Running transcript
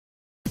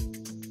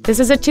This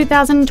is a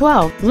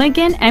 2012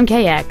 Lincoln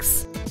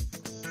MKX.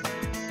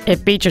 It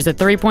features a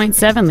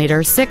 3.7-liter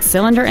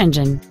 6-cylinder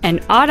engine,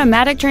 an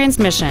automatic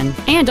transmission,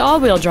 and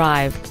all-wheel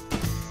drive.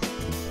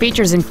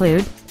 Features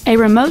include a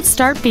remote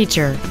start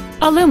feature,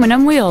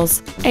 aluminum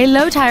wheels, a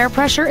low tire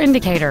pressure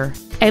indicator,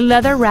 a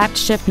leather-wrapped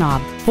shift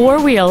knob,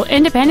 4-wheel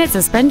independent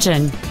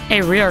suspension,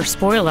 a rear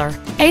spoiler,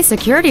 a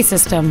security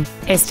system,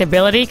 a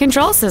stability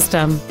control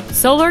system,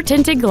 solar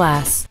tinted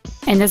glass,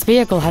 and this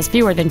vehicle has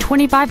fewer than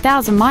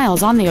 25,000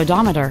 miles on the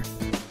odometer.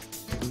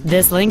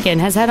 This Lincoln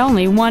has had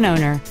only one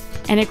owner,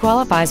 and it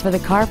qualifies for the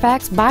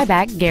Carfax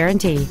buyback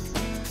guarantee.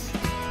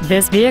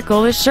 This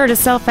vehicle is sure to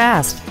sell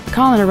fast.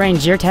 Call and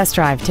arrange your test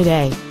drive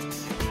today.